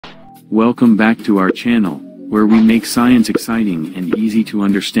Welcome back to our channel, where we make science exciting and easy to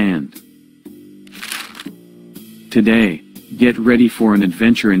understand. Today, get ready for an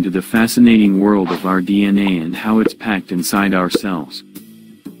adventure into the fascinating world of our DNA and how it's packed inside our cells.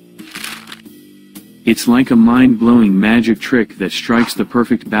 It's like a mind-blowing magic trick that strikes the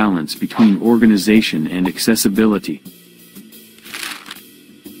perfect balance between organization and accessibility.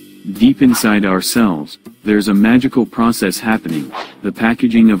 Deep inside our cells, there's a magical process happening, the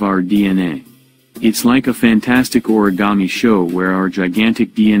packaging of our DNA. It's like a fantastic origami show where our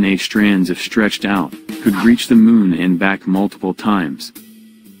gigantic DNA strands, if stretched out, could reach the moon and back multiple times.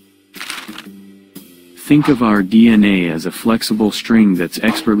 Think of our DNA as a flexible string that's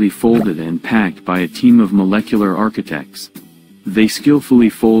expertly folded and packed by a team of molecular architects. They skillfully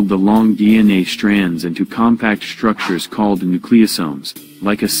fold the long DNA strands into compact structures called nucleosomes,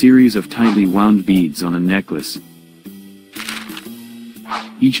 like a series of tightly wound beads on a necklace.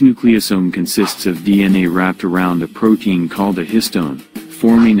 Each nucleosome consists of DNA wrapped around a protein called a histone,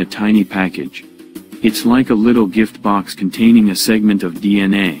 forming a tiny package. It's like a little gift box containing a segment of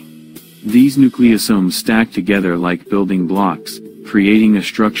DNA. These nucleosomes stack together like building blocks, creating a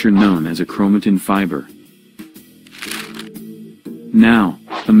structure known as a chromatin fiber. Now,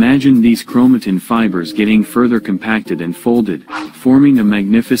 imagine these chromatin fibers getting further compacted and folded, forming a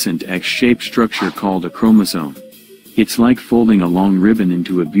magnificent X-shaped structure called a chromosome. It's like folding a long ribbon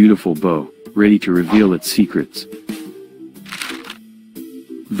into a beautiful bow, ready to reveal its secrets.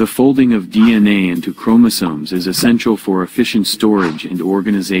 The folding of DNA into chromosomes is essential for efficient storage and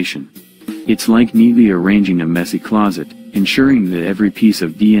organization. It's like neatly arranging a messy closet, ensuring that every piece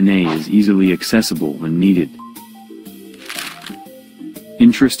of DNA is easily accessible when needed.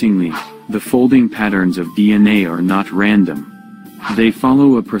 Interestingly, the folding patterns of DNA are not random. They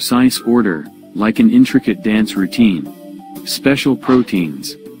follow a precise order, like an intricate dance routine. Special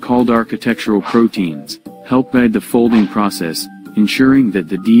proteins, called architectural proteins, help guide the folding process, ensuring that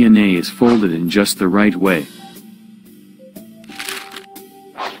the DNA is folded in just the right way.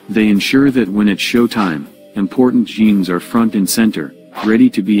 They ensure that when it's showtime, important genes are front and center,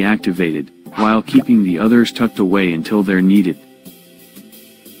 ready to be activated, while keeping the others tucked away until they're needed.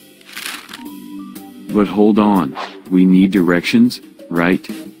 But hold on, we need directions, right?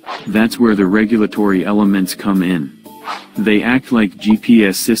 That's where the regulatory elements come in. They act like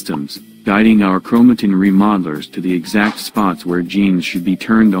GPS systems, guiding our chromatin remodelers to the exact spots where genes should be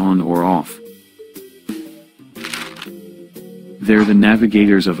turned on or off. They're the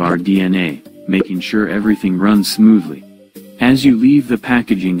navigators of our DNA, making sure everything runs smoothly. As you leave the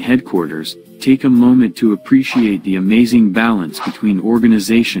packaging headquarters, take a moment to appreciate the amazing balance between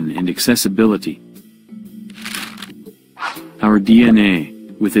organization and accessibility. Our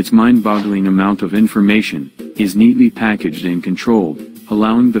DNA, with its mind-boggling amount of information, is neatly packaged and controlled,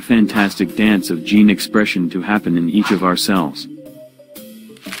 allowing the fantastic dance of gene expression to happen in each of our cells.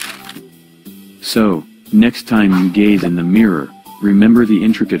 So, next time you gaze in the mirror, remember the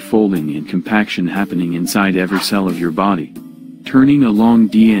intricate folding and compaction happening inside every cell of your body, turning a long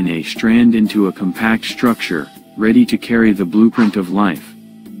DNA strand into a compact structure, ready to carry the blueprint of life.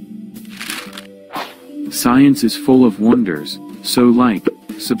 Science is full of wonders, so like,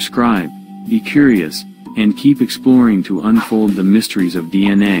 subscribe, be curious, and keep exploring to unfold the mysteries of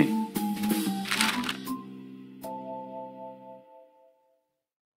DNA.